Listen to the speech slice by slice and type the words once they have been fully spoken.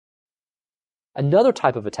Another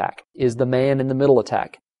type of attack is the man-in-the-middle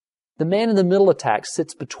attack. The man-in-the-middle attack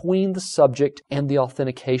sits between the subject and the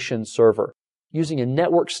authentication server using a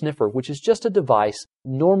network sniffer, which is just a device.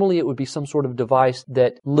 Normally, it would be some sort of device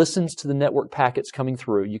that listens to the network packets coming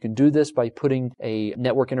through. You can do this by putting a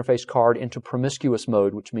network interface card into promiscuous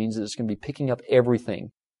mode, which means that it's going to be picking up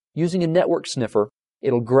everything. Using a network sniffer,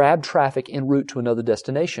 it'll grab traffic en route to another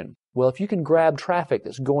destination. Well, if you can grab traffic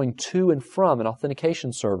that's going to and from an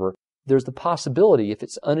authentication server, there's the possibility, if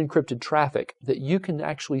it's unencrypted traffic, that you can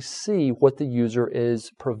actually see what the user is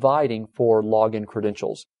providing for login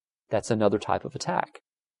credentials. That's another type of attack.